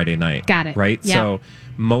burger on Friday night. Got it. Right? Yep. So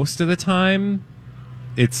most of the time,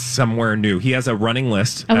 it's somewhere new. He has a running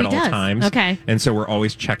list Oh, at he all does? times. Okay. And so we're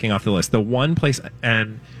always checking off the list. The one place,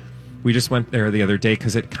 and we just went there the other day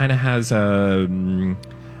because it kind of has a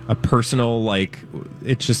personal, like,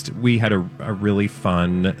 it's just, we had a really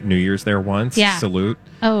fun New Year's there once. Yeah. Salute.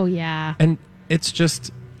 Oh, yeah. And it's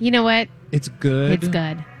just, You know what? it's good. It's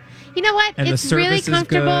good. You know what? And the it's really service is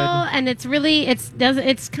comfortable, good. and it's really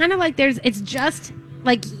it's kind of like it's just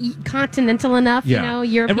like continental enough, Yeah.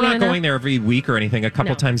 European and we're not enough. going there every week or anything, a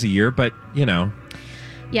couple No. times a year, but,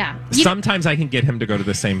 Yeah. sometimes I can get him to go to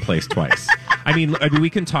the same place twice. I mean, we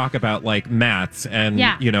can talk about like Matt's and,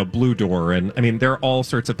 Yeah. Blue Door. And I mean, there are all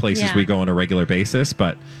sorts of places Yeah. we go on a regular basis.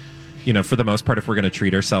 But, for the most part, if we're going to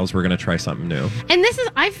treat ourselves, we're going to try something new. And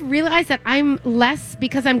I've realized that I'm less,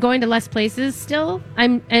 because I'm going to less places still,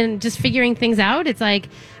 and just figuring things out. It's like,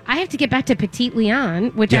 I have to get back to Petite Leon,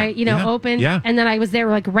 which Yeah. I, Yeah. opened, Yeah. and then I was there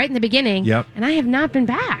like right in the beginning, Yep. and I have not been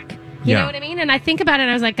back. You Yeah. know what I mean? And I think about it and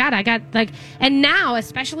I was like, God, I got like, and now,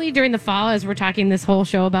 especially during the fall, as we're talking this whole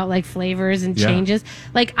show about like flavors and Yeah. changes,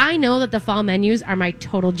 like I know that the fall menus are my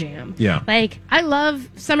total jam. Yeah. Like I love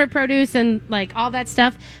summer produce and like all that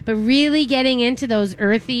stuff, but really getting into those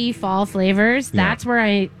earthy fall flavors, Yeah.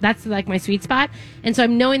 that's like my sweet spot. And so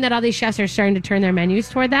I'm knowing that all these chefs are starting to turn their menus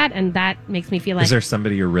toward that. And that makes me feel like, Is there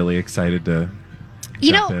somebody you're really excited to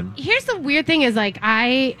you jump know, in? here's the weird thing is like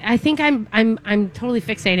I think I'm totally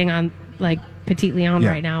fixating on like Petite Leon Yeah,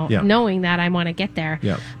 right now, yeah. knowing that I want to get there.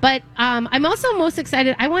 Yeah. But I'm also most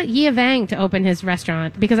excited. I want Yia Vang to open his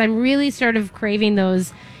restaurant because I'm really sort of craving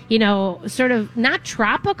those, sort of not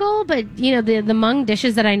tropical, but the Hmong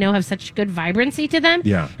dishes that I know have such good vibrancy to them.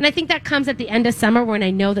 Yeah. And I think that comes at the end of summer when I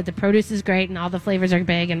know that the produce is great and all the flavors are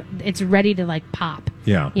big and it's ready to like pop.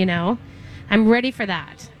 Yeah. I'm ready for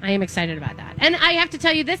that. I am excited about that. And I have to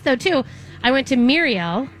tell you this, though, too. I went to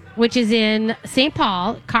Muriel, which is in St.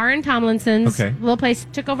 Paul. Karen Tomlinson's Okay. little place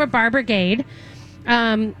took over Bar Brigade,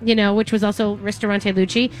 which was also Ristorante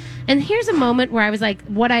Lucci. And here's a moment where I was like,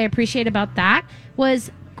 what I appreciate about that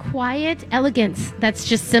was quiet elegance that's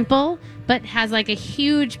just simple, but has like a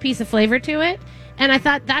huge piece of flavor to it. And I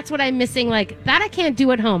thought that's what I'm missing. Like that I can't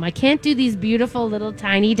do at home. I can't do these beautiful little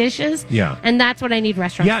tiny dishes. Yeah. And that's what I need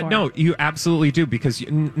restaurants Yeah, for. no, you absolutely do, because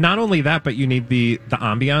not only that, but you need the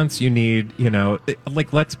ambiance. You need,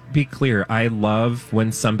 like, let's be clear. I love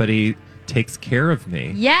when somebody takes care of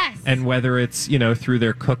me. Yes. And whether it's, through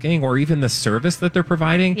their cooking or even the service that they're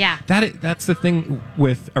providing. Yeah. That's the thing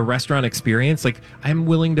with a restaurant experience. Like, I'm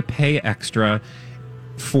willing to pay extra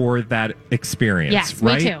for that experience. Yes,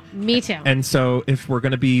 right? Me too. And so if we're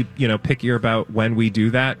going to be, pickier about when we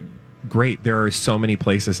do that, great. There are so many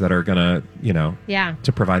places that are going to, Yeah.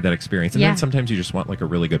 to provide that experience. And Yeah. then sometimes you just want like a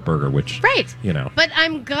really good burger, which, Right. But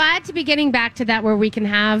I'm glad to be getting back to that where you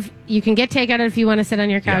can get takeout if you want to sit on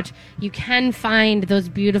your couch. Yeah. You can find those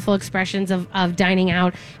beautiful expressions of dining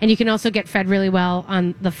out. And you can also get fed really well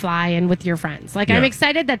on the fly and with your friends. Like, I'm Yeah.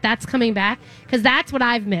 excited that that's coming back because that's what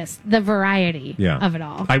I've missed, the variety of it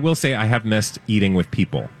all. I will say I have missed eating with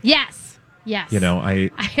people. Yes. I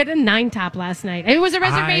I had a 9 top last night. It was a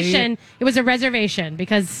reservation. It was a reservation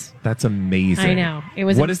because that's amazing. I know. It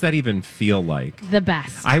was What does that even feel like? the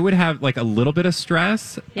best. I would have like a little bit of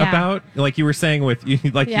stress Yeah. about, like you were saying with you,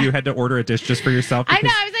 like Yeah. you had to order a dish just for yourself. I know.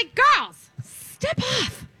 because- I was like, girls, step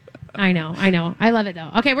off. I know. I love it, though.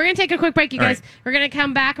 Okay, we're going to take a quick break, you All guys. right. We're going to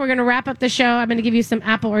come back. We're going to wrap up the show. I'm going to give you some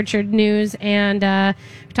Apple Orchard news and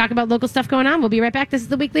talk about local stuff going on. We'll be right back. This is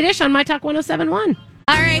The Weekly Dish on My Talk 1071.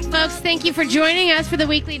 All right, folks, thank you for joining us for The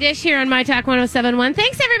Weekly Dish here on My Talk 1071.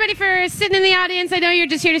 Thanks, everybody, for sitting in the audience. I know you're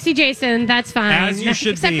just here to see Jason. That's fine. As you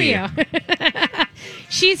should Except be. for you.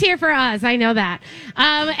 She's here for us. I know that.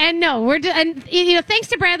 And no, thanks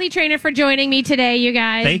to Bradley Trainer for joining me today, you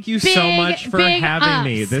guys. Thank you so much for having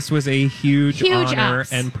me. This was a huge honor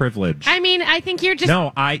ups. and privilege. I mean, I think you're just you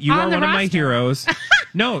on are the one of my roster. heroes.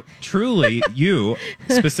 No, truly, you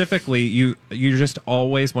specifically, you're just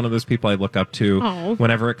always one of those people I look up to Oh.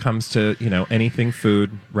 whenever it comes to anything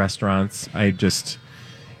food, restaurants.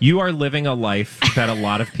 You are living a life that a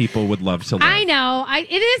lot of people would love to live. I know.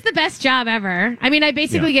 It is the best job ever. I mean, I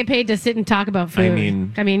basically Yeah. get paid to sit and talk about food.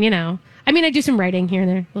 I do some writing here and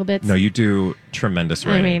there, a little bit. No, you do tremendous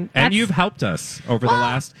writing, mean, and that's- you've helped us over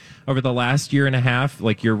the last year and a half.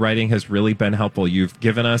 Like, your writing has really been helpful. You've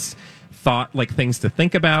given us things to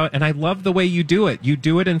think about, and I love the way you do it. You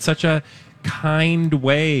do it in such a kind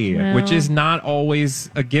way, Well. which is not always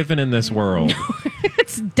a given in this world.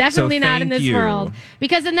 It's definitely So not in thank this you. world.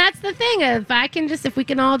 And that's the thing. If we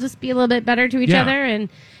can all just be a little bit better to each Yeah. other and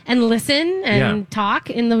listen and Yeah. talk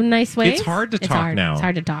in the nice ways. It's hard to talk now. It's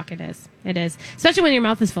hard to talk. It is. It is. Especially when your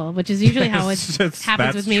mouth is full, which is usually how it That's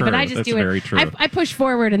happens with me. But true. I just That's do it. very true. I push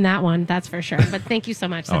forward in that one, that's for sure. But thank you so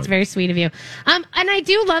much. That's Oh. very sweet of you. And I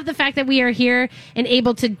do love the fact that we are here and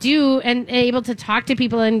able to talk to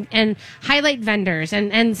people and highlight vendors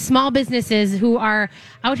and small businesses who are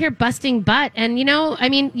out here busting butt. And,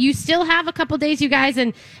 you still have a couple days, you guys.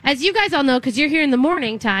 And as you guys all know, because you're here in the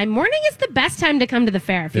morning time, morning is the best time to come to the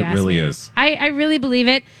fair, if you It ask really me. is. I really believe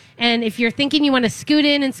it. And if you're thinking you want to scoot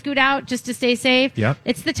in and scoot out just to stay safe, Yep.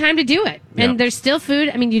 it's the time to do it. And Yep. there's still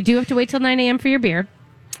food. I mean, you do have to wait till 9 a.m. for your beer.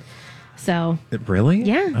 So Really?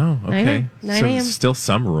 Yeah. Oh, I know. okay. 9 So a.m. there's still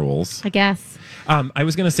some rules. I guess. I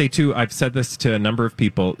was going to say too. I've said this to a number of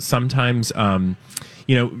people. Sometimes,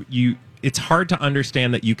 it's hard to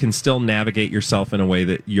understand that you can still navigate yourself in a way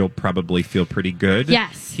that you'll probably feel pretty good.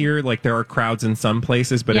 Yes. Here, like there are crowds in some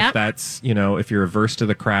places, but Yep. if that's if you're averse to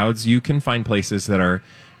the crowds, you can find places that are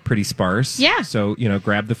pretty sparse. Yeah. So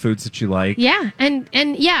grab the foods that you like. Yeah, and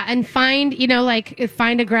find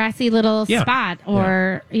find a grassy little Yeah. spot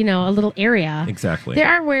or a little area. Exactly.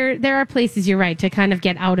 There are places, you're right, to kind of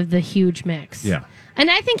get out of the huge mix. Yeah. And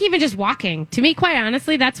I think even just walking, to me, quite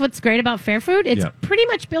honestly, that's what's great about Fair Food. It's Yeah. pretty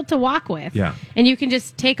much built to walk with. Yeah. And you can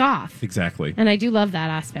just take off. Exactly. And I do love that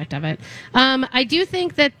aspect of it. I do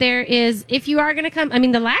think that there is, if you are going to come,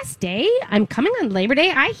 the last day, I'm coming on Labor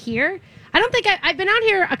Day. I don't think I've been out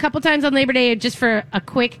here a couple times on Labor Day just for a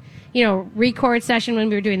quick, record session when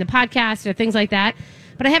we were doing the podcast or things like that.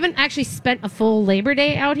 But I haven't actually spent a full Labor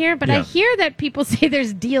Day out here. But I Yeah. hear that people say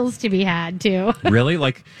there's deals to be had too. Really?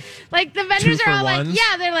 Like Like the vendors Two are for all ones?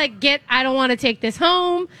 like, they're like, I don't want to take this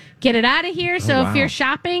home, get it out of here. So wow. if you're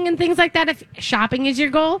shopping and things like that, if shopping is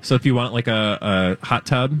your goal, so if you want like a hot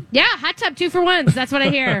tub. yeah, hot tub 2 for $1s. That's what I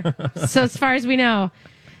hear. So as far as we know,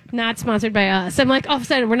 not sponsored by us. I'm like, all of a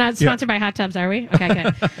sudden, we're not sponsored by hot tubs, are we? Okay,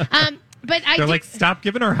 good. But They're like, stop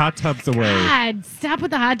giving our hot tubs away. God, stop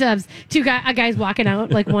with the hot tubs. A guys walking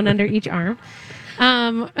out, like one under each arm.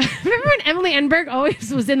 Remember when Emily Enberg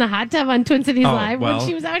always was in the hot tub on Twin Cities Live when well,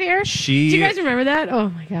 she was out here? Do she- you guys remember that? Oh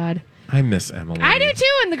my God. I miss Emily. I do too.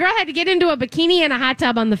 And the girl had to get into a bikini and a hot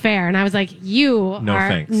tub on the fair, and I was like, "You No are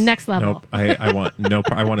thanks. next level." Nope. I want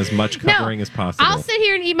I want as much covering as possible. I'll sit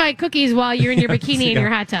here and eat my cookies while you're in your bikini in Yeah. your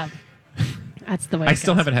hot tub. That's the way. I it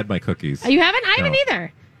still goes. haven't had my cookies. You haven't? I haven't No.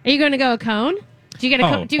 either. Are you going to go a cone? Do you get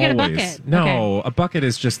a do you get a always. bucket? No, Okay. a bucket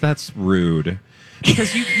is that's rude.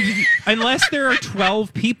 Because you unless there are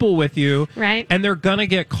 12 people with you, Right. and they're gonna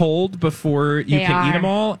get cold before you They can eat are. them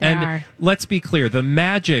all. They and are. let's be clear, the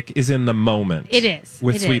magic is in the moment. It is.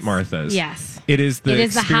 with It Sweet is. Martha's. Yes. it is the It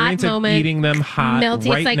is the hot experience of moment. eating them hot Melty.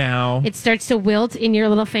 right It's like, now. It starts to wilt in your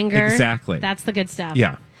little finger. Exactly. That's the good stuff.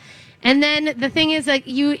 Yeah. And then the thing is, like,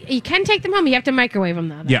 you can take them home. You have to microwave them,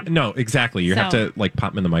 though. then. Yeah. No. Exactly. You have So- to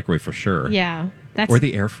pop them in the microwave for sure. Yeah. That's Or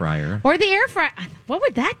the air fryer. or the air fryer. What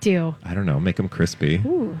would that do? I don't know. Make them crispy.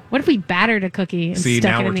 Ooh, what if we battered a cookie and See,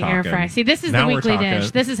 stuck now it in we're the air talking. fryer? See, this is Now the we're weekly talking.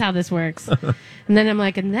 dish. This is how this works. And then I'm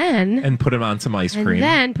like, and then And put them on some ice cream.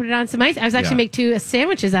 then put it on some ice. I was actually Yeah. make 2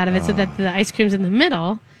 sandwiches out of it so that the ice cream's in the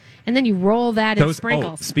middle, and then you roll that in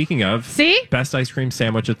sprinkles. Speaking of, See? best ice cream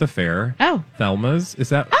sandwich at the fair. Oh. Thelma's. Is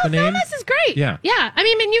that Oh, the name? Thelma's is great. Yeah. Yeah. I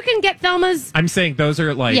mean, you can get Thelma's. I'm saying those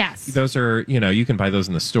are like Yes. those are you can buy those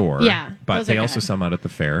in the store. Yeah, but those are they also good. sell them out at the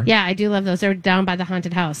fair. Yeah, I do love those. They're down by the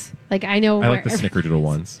haunted house. Like, I know I like the where- snickerdoodle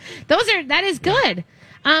ones. that is good.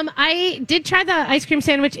 I did try the ice cream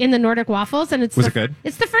sandwich in the Nordic waffles, and Was it good?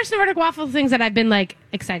 It's the first Nordic waffle things that I've been like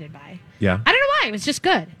excited by. Yeah. I don't know why. It was just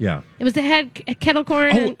good. Yeah. It was had kettle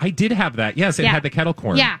corn. Oh, and- I did have that. Yes, it Yeah. had the kettle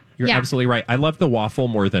corn. Yeah, You're yeah. absolutely right. I love the waffle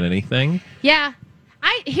more than anything. yeah.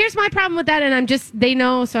 Here's my problem with that, and they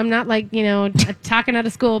know, so I'm not like, talking out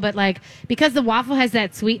of school, but like, because the waffle has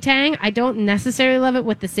that sweet tang, I don't necessarily love it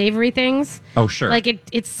with the savory things. Oh, sure. Like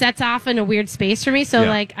it sets off in a weird space for me, so Yeah.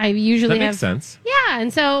 like I usually That have makes sense. Yeah,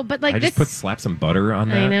 and so, but like I this, just slap some butter on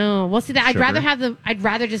that. I know. Well, see, I'd Sugar.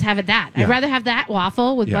 rather just have it that. Yeah. I'd rather have that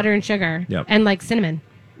waffle with Yeah. butter and sugar Yep. and like cinnamon.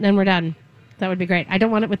 Then we're done. That would be great. I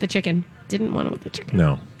don't want it with the chicken. Didn't want it with the chicken.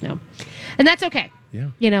 No. And that's okay.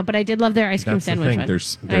 Yeah. But I did love their ice cream That's the sandwich. thing. one.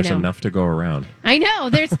 There's I know. enough to go around. I know.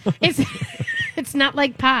 It's not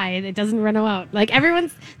like pie. It doesn't run out. Like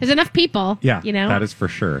there's enough people. Yeah. You know. That is for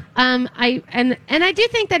sure. I do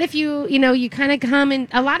think that if you kind of come, and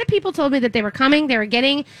a lot of people told me that they were coming, they were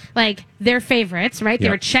getting like their favorites, right? They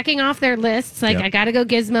Yep. were checking off their lists. Like, Yep. I got to go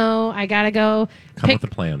Gizmo, I got to go Come with a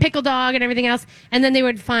plan. Pickle Dog and everything else. And then they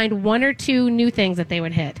would find 1 or 2 new things that they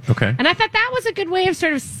would hit. Okay. And I thought that was a good way of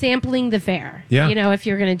sort of sampling the fair. Yeah. If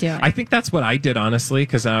you're going to do it. I think that's what I did, honestly,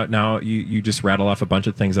 because now you just rattle off a bunch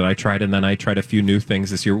of things that I tried, and then I tried a few new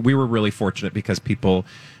things this year. We were really fortunate because people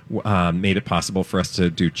made it possible for us to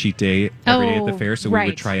do cheat day every day at the Oh, fair, so we right.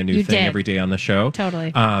 would try a new You thing did. every day on the show.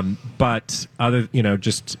 Totally. But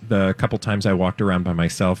just the couple times I walked around by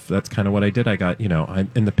myself, that's kind of what I did. I got,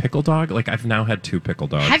 I'm in the pickle dog. Like, I've now had 2 pickle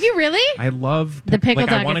dogs. Have you really? I love The pickle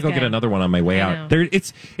like, I dog want to is go good. get another one on my way I out. know. There,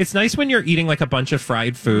 it's nice when you're eating like a bunch of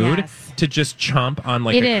fried food Yes. to just chomp on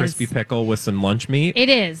like It a is. crispy pickle with some lunch meat. It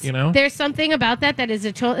is. There's something about that is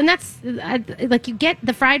a total, and that's like you get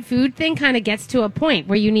the fried food thing kind of gets to a point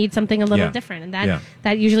where you need something a little Yeah. different, and Yeah.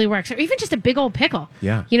 that usually works. Or even just a big old pickle.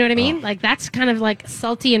 Yeah. You know what I mean? Oh. Like that's kind of like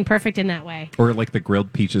salty and perfect in that way. Or like the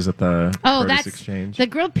grilled peaches at the Oh, produce that's exchange. the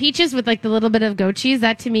grilled peaches with like the little bit of goat cheese.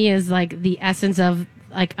 That to me is like the essence of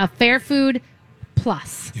like a fair food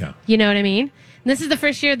plus. Yeah. You know what I mean? And this is the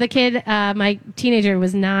first year the kid, my teenager,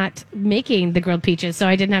 was not making the grilled peaches, so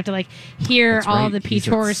I didn't have to like hear That's all right. the peach He's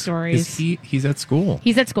at horror s- stories. He's at school.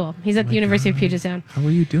 He's at school. He's at the University of Puget Sound. How are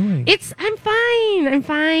you doing? I'm fine. I'm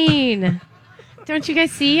fine. Don't you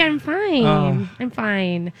guys see? I'm fine. Oh. I'm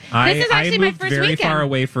fine. I This is actually moved my first very weekend. far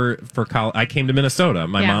away for college. I came to Minnesota.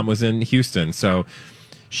 My Yeah. mom was in Houston, so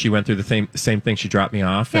she went through the same thing. She dropped me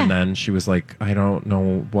off, and Yeah. then she was like, "I don't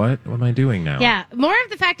know what am I doing now." Yeah, more of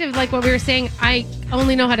the fact of like what we were saying. I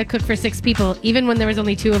only know how to cook for 6 people, even when there was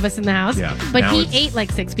only 2 of us in the house. Yeah, but now he it's- ate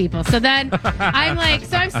like 6 people. So then I'm like,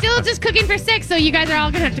 so I'm still just cooking for 6. So you guys are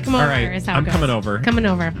all gonna have to come All over. right, Is how it I'm goes. coming over. Coming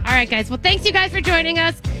over. All right, guys. Well, thanks you guys for joining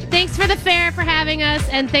us. Thanks for the fair for having us,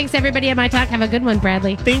 and thanks everybody at My Talk. Have a good one,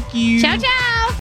 Bradley. Thank you. Ciao, ciao.